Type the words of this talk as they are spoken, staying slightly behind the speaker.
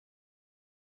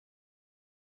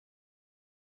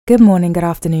Good morning, good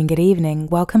afternoon, good evening.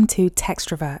 Welcome to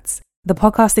Textroverts, the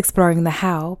podcast exploring the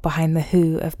how behind the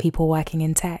who of people working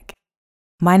in tech.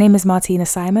 My name is Martina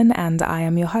Simon and I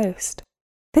am your host.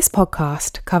 This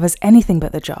podcast covers anything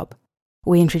but the job.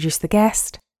 We introduce the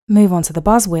guest, move on to the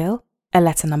buzz wheel, a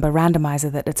letter number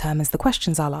randomizer that determines the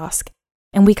questions I'll ask,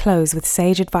 and we close with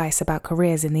sage advice about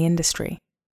careers in the industry.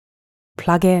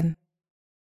 Plug in.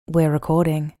 We're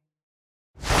recording.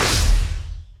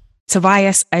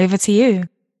 Tobias, over to you.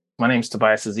 My name's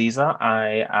Tobias Azizah.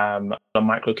 I am a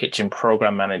micro kitchen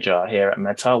program manager here at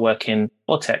Meta, working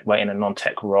for tech, but in a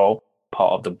non-tech role,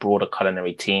 part of the broader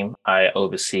culinary team. I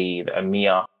oversee the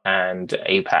EMEA and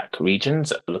APAC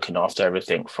regions, looking after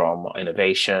everything from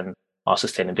innovation, our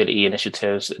sustainability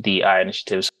initiatives, DEI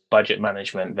initiatives, budget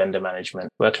management, vendor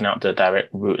management, working out the direct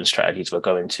route and strategies we're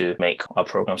going to make our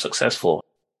program successful.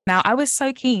 Now, I was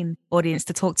so keen, audience,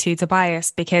 to talk to Tobias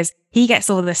because he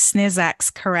gets all the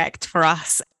snizzacks correct for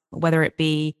us. Whether it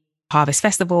be Harvest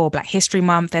Festival or Black History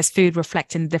Month, there's food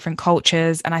reflecting different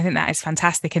cultures. And I think that is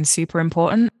fantastic and super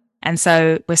important. And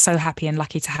so we're so happy and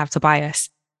lucky to have Tobias.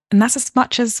 And that's as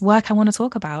much as work I want to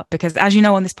talk about, because as you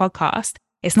know, on this podcast,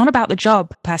 it's not about the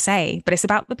job per se, but it's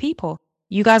about the people.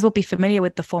 You guys will be familiar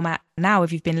with the format now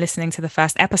if you've been listening to the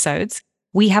first episodes.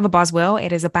 We have a buzz wheel.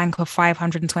 It is a bank of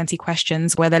 520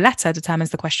 questions where the letter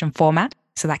determines the question format.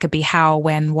 So that could be how,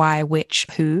 when, why, which,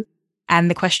 who. And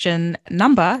the question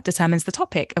number determines the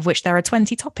topic, of which there are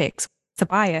 20 topics.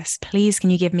 Tobias, please, can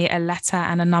you give me a letter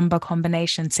and a number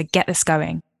combination to get this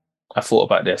going? I thought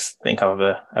about this. I think I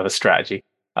have a strategy.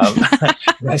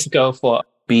 Let's go for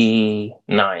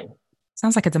B9.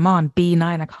 Sounds like a demand.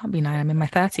 B9. I can't be 9. I'm in my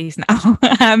 30s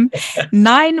now.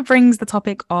 9 brings the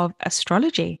topic of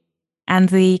astrology. And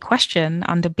the question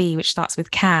under B, which starts with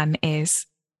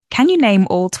can you name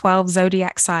all 12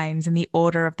 zodiac signs in the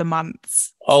order of the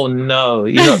months? Oh, no,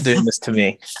 you're not doing this to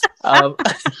me. I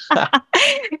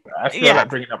feel like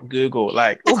bringing up Google.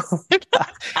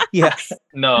 Yeah.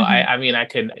 No, I mean, I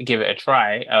can give it a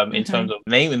try in terms of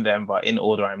naming them, but in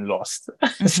order, I'm lost.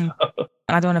 So.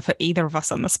 I don't want to put either of us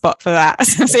on the spot for that.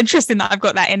 So it's interesting that I've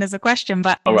got that in as a question.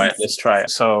 But all right, let's try it.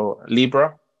 So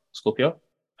Libra, Scorpio,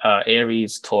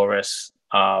 Aries, Taurus,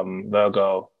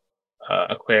 Virgo,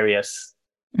 Aquarius.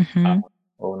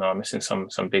 Oh no, I'm missing some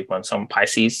big ones. Some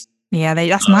Pisces. Yeah,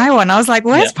 that's my one. I was like,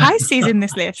 where's Pisces in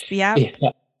this list? Yeah.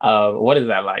 What is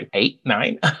that, like 8,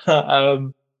 9? I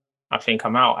think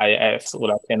I'm out. That's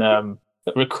all I can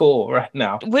recall right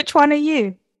now. Which one are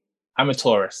you? I'm a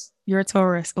Taurus. You're a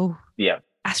Taurus. Oh, yeah.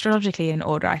 Astrologically in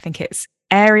order, I think it's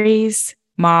Aries,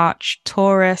 March,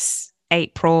 Taurus,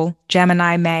 April,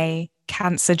 Gemini, May,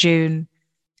 Cancer, June,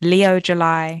 Leo,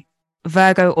 July,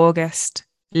 Virgo, August,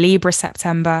 Libra,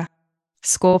 September,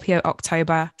 Scorpio,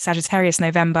 October, Sagittarius,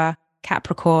 November,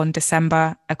 Capricorn,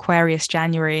 December, Aquarius,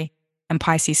 January, and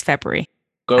Pisces, February.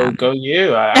 Go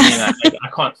you. I mean, I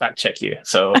can't fact check you.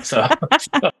 So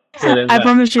I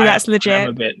promise you that's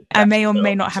legit. I may or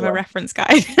may not have a reference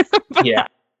guide. Yeah.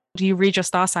 Do you read your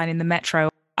star sign in the Metro?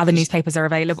 Other newspapers are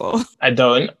available. I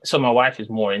don't. So my wife is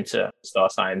more into star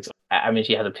signs. I mean,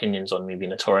 she has opinions on me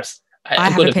being a Taurus.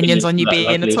 I have opinions on you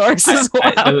being a Taurus as well.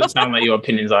 It doesn't sound like your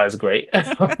opinions are as great.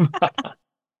 The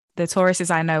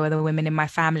Tauruses I know are the women in my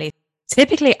family.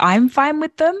 Typically, I'm fine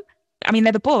with them. I mean,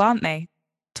 they're the bull, aren't they?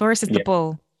 Taurus is the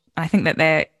bull. I think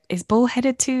that is bull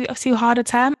headed too hard a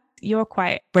term? You're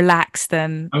quite relaxed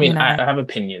and... I mean, I have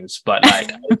opinions, but I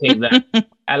think that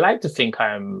I like to think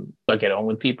I get on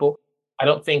with people. I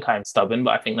don't think I'm stubborn,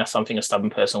 but I think that's something a stubborn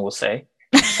person will say.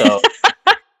 So...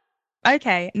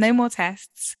 Okay, no more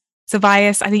tests.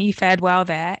 Tobias, I think you fared well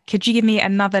there. Could you give me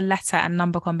another letter and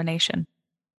number combination?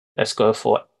 Let's go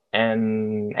for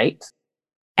N8.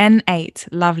 N8,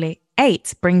 lovely.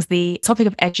 8 brings the topic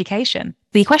of education.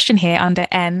 The question here under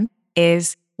N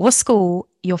is, was school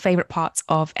your favourite parts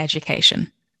of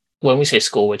education? When we say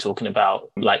school, we're talking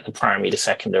about like the primary to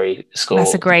secondary school.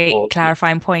 That's a great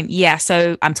clarifying point. Yeah,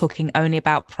 so I'm talking only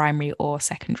about primary or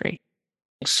secondary.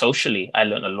 Socially, I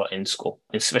learned a lot in school,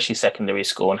 especially secondary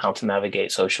school, and how to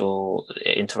navigate social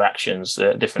interactions,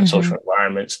 different social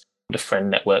environments, the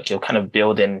friend network. You're kind of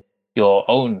building your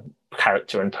own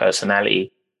character and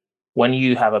personality. When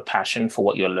you have a passion for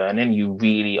what you're learning, you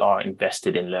really are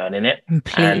invested in learning it.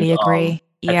 Completely agree.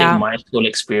 I think my school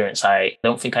experience, I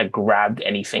don't think I grabbed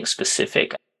anything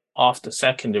specific. After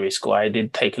secondary school, I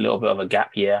did take a little bit of a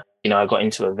gap year. I got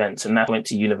into events, and I went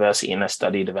to university and I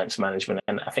studied events management.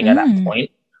 And I think at that point,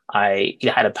 I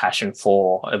had a passion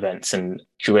for events and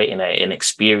curating an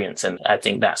experience. And I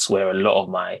think that's where a lot of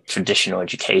my traditional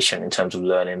education in terms of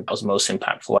learning was most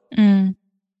impactful.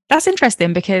 That's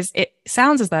interesting because it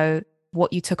sounds as though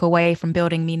what you took away from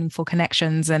building meaningful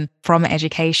connections and from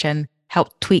education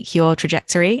helped tweak your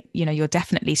trajectory. You know, you're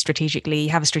definitely strategically, you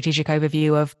have a strategic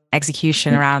overview of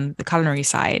execution around the culinary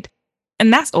side.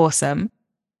 And that's awesome.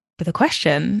 But the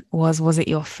question was it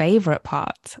your favorite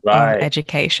part of Right.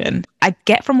 education? I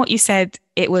get from what you said,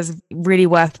 it was really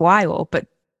worthwhile, but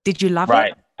did you love it?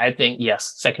 Right. I think,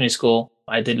 yes, secondary school,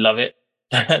 I did love it.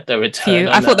 The return Phew.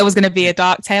 I on thought there was going to be a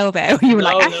dark tale there. You were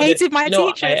like, no, I no, hated my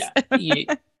teachers.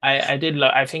 I did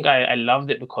love, I think I loved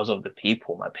it because of the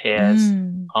people, my peers,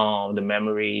 Mm. the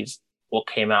memories, what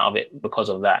came out of it because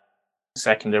of that.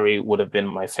 Secondary would have been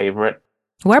my favorite.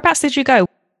 Whereabouts did you go?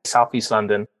 Southeast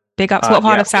London. Big ups. What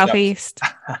part Yeah, of big ups. Southeast?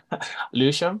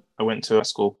 Lewisham. I went to a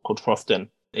school called Crofton.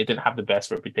 It didn't have the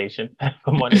best reputation, if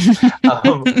I'm honest.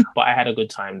 But I had a good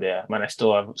time there. Man, I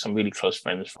still have some really close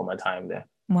friends from my time there.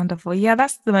 Wonderful. Yeah,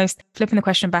 that's the most flipping the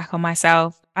question back on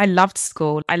myself. I loved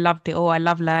school. I loved it all. I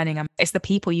love learning. It's the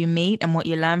people you meet and what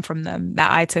you learn from them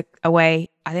that I took away.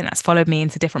 I think that's followed me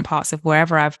into different parts of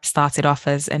wherever I've started off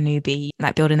as a newbie,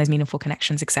 like building those meaningful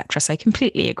connections, etc. So I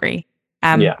completely agree.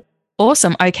 Yeah.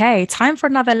 Awesome. Okay, time for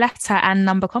another letter and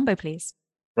number combo, please.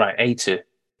 Right. A2.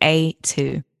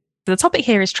 A2. So the topic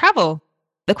here is travel.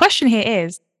 The question here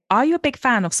is, are you a big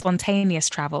fan of spontaneous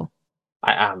travel?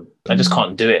 I am. I just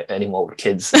can't do it anymore with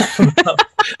kids.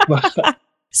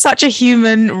 Such a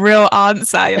human, real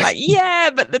answer. You're like,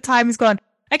 yeah, but the time is gone.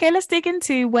 Okay, let's dig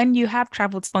into when you have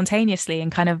traveled spontaneously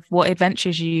and kind of what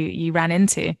adventures you ran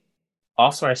into.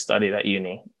 After I studied at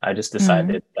uni, I just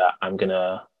decided that I'm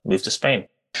gonna move to Spain.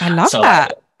 I love So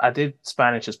that. I did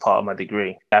Spanish as part of my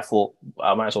degree. I thought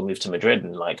I might as well move to Madrid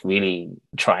and like really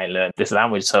try and learn this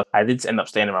language. So I did end up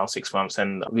staying around 6 months,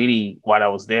 and really while I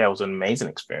was there, it was an amazing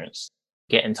experience.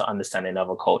 Getting to understand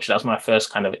another culture. That was my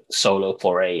first kind of solo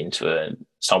foray into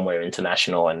somewhere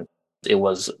international, and it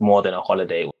was more than a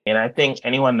holiday. And I think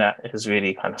anyone that has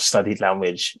really kind of studied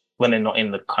language when they're not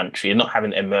in the country and not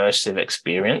having an immersive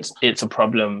experience, it's a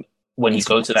problem when you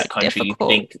go to that country.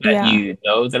 Difficult. You think that you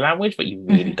know the language, but you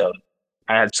really don't.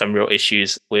 I had some real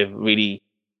issues with really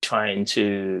trying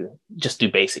to just do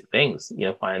basic things, you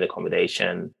know, find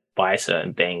accommodation, buy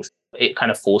certain things. It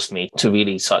kind of forced me to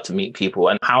really start to meet people.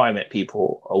 And how I met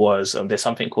people was there's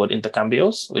something called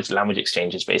intercambios, which is language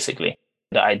exchanges, basically.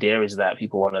 The idea is that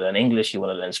people want to learn English, you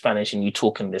want to learn Spanish, and you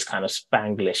talk in this kind of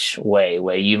Spanglish way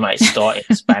where you might start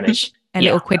in Spanish. A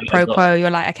little quid pro quo. You're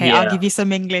like, okay, I'll give you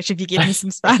some English if you give me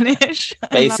some Spanish.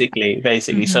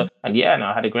 Basically. So, and yeah, no,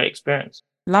 I had a great experience.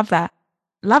 Love that.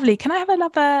 Lovely. Can I have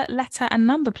another letter and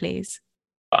number, please?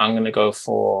 I'm going to go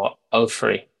for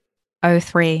 03.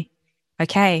 03.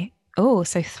 Okay. Oh,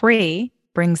 so 3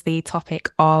 brings the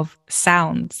topic of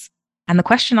sounds. And the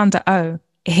question under O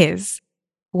is,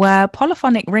 were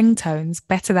polyphonic ringtones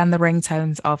better than the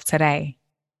ringtones of today?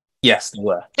 Yes, they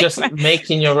were. Just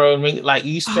making your own ring, like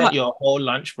you spent your whole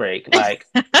lunch break, like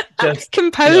just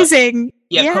composing.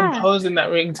 You know, composing that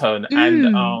ringtone.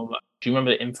 And do you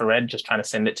remember the infrared, just trying to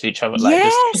send it to each other? Like,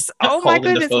 yes. just oh my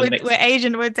goodness. We're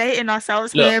Asian. We're dating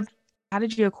ourselves here. How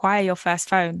did you acquire your first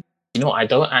phone? You know, I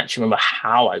don't actually remember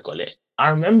how I got it. I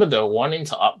remember though wanting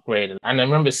to upgrade, and I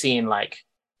remember seeing like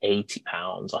 £80,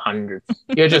 100.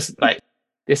 You're just like,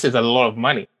 this is a lot of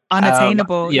money.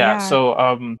 Unattainable.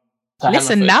 So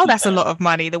listen, now that's a lot of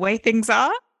money. The way things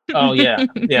are. Oh yeah.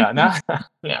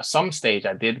 Now, some stage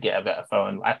I did get a better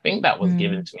phone. I think that was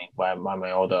given to me by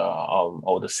my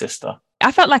older sister.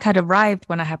 I felt like I'd arrived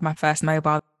when I had my first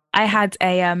mobile. I had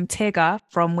a Tigger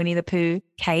from Winnie the Pooh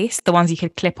case, the ones you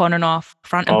could clip on and off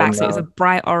front and back. So it was a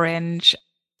bright orange.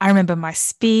 I remember my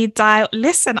speed dial.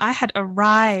 Listen, I had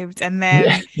arrived, and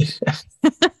then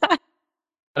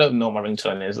I don't know what my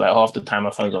ringtone is. Like half the time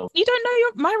my phone's on. You don't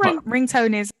know my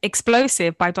ringtone is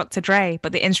Explosive by Dr. Dre,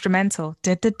 but the instrumental.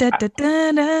 You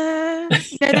know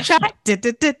the track?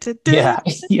 Yeah.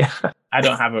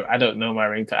 I don't know my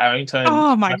ringtone.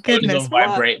 Oh my goodness. Phone is on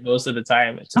vibrate most of the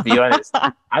time, to be honest.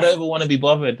 I don't even want to be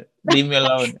bothered. Leave me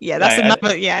alone. Yeah, that's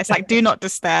another. It's like do not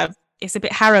disturb. It's a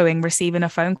bit harrowing receiving a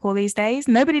phone call these days.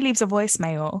 Nobody leaves a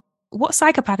voicemail. What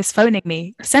psychopath is phoning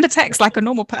me? Send a text like a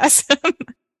normal person.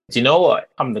 Do you know what?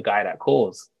 I'm the guy that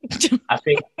calls. I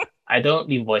think I don't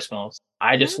leave voicemails.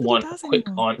 I just want a quick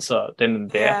answer then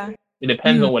and there. Yeah. It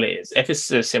depends on what it is. If it's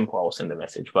simple, I'll send a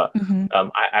message. But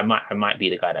I might be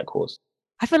the guy that calls.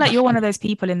 I feel like you're one of those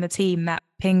people in the team that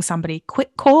ping somebody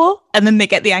quick call and then they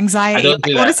get the anxiety. I don't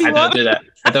do that.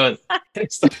 I don't.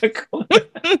 It's difficult.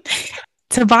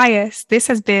 Tobias, this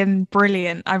has been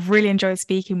brilliant. I've really enjoyed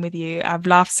speaking with you. I've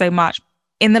laughed so much.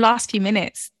 In the last few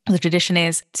minutes, the tradition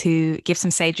is to give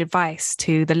some sage advice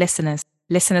to the listeners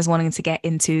wanting to get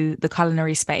into the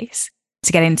culinary space,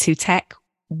 to get into tech.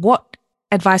 What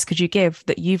advice could you give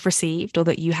that you've received or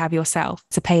that you have yourself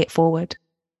to pay it forward?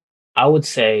 I would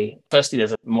say, firstly,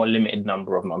 there's a more limited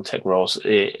number of non-tech roles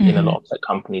in a Hmm. lot of tech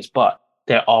companies, but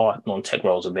there are non-tech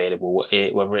roles available,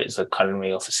 whether it's a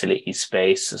culinary or facility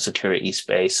space, a security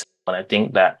space. And I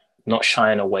think that not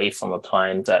shying away from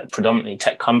applying that predominantly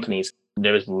tech companies,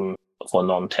 there is room for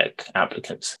non-tech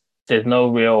applicants. There's no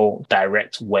real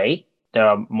direct way. There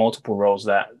are multiple roles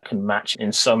that can match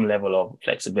in some level of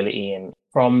flexibility. And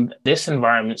from this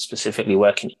environment, specifically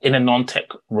working in a non-tech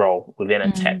role within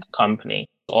a tech Mm. company,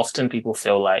 often people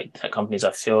feel like tech companies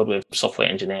are filled with software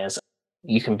engineers.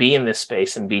 You can be in this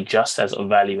space and be just as of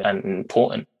value and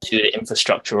important to the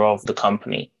infrastructure of the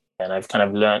company. And I've kind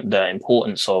of learned the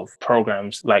importance of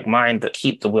programs like mine that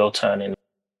keep the wheel turning.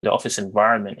 The office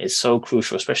environment is so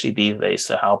crucial, especially these days,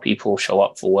 to how people show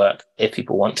up for work. If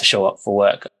people want to show up for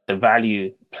work, the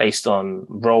value placed on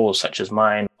roles such as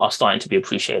mine are starting to be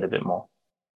appreciated a bit more.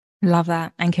 Love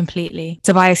that. And completely.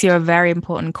 Tobias, you're a very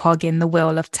important cog in the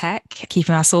wheel of tech,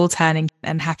 keeping us all turning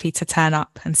and happy to turn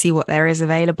up and see what there is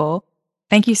available.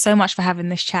 Thank you so much for having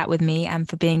this chat with me and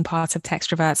for being part of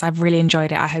Textroverts. I've really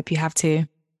enjoyed it. I hope you have too.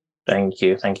 Thank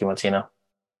you. Thank you, Martina.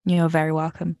 You're very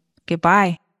welcome.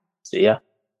 Goodbye. See ya.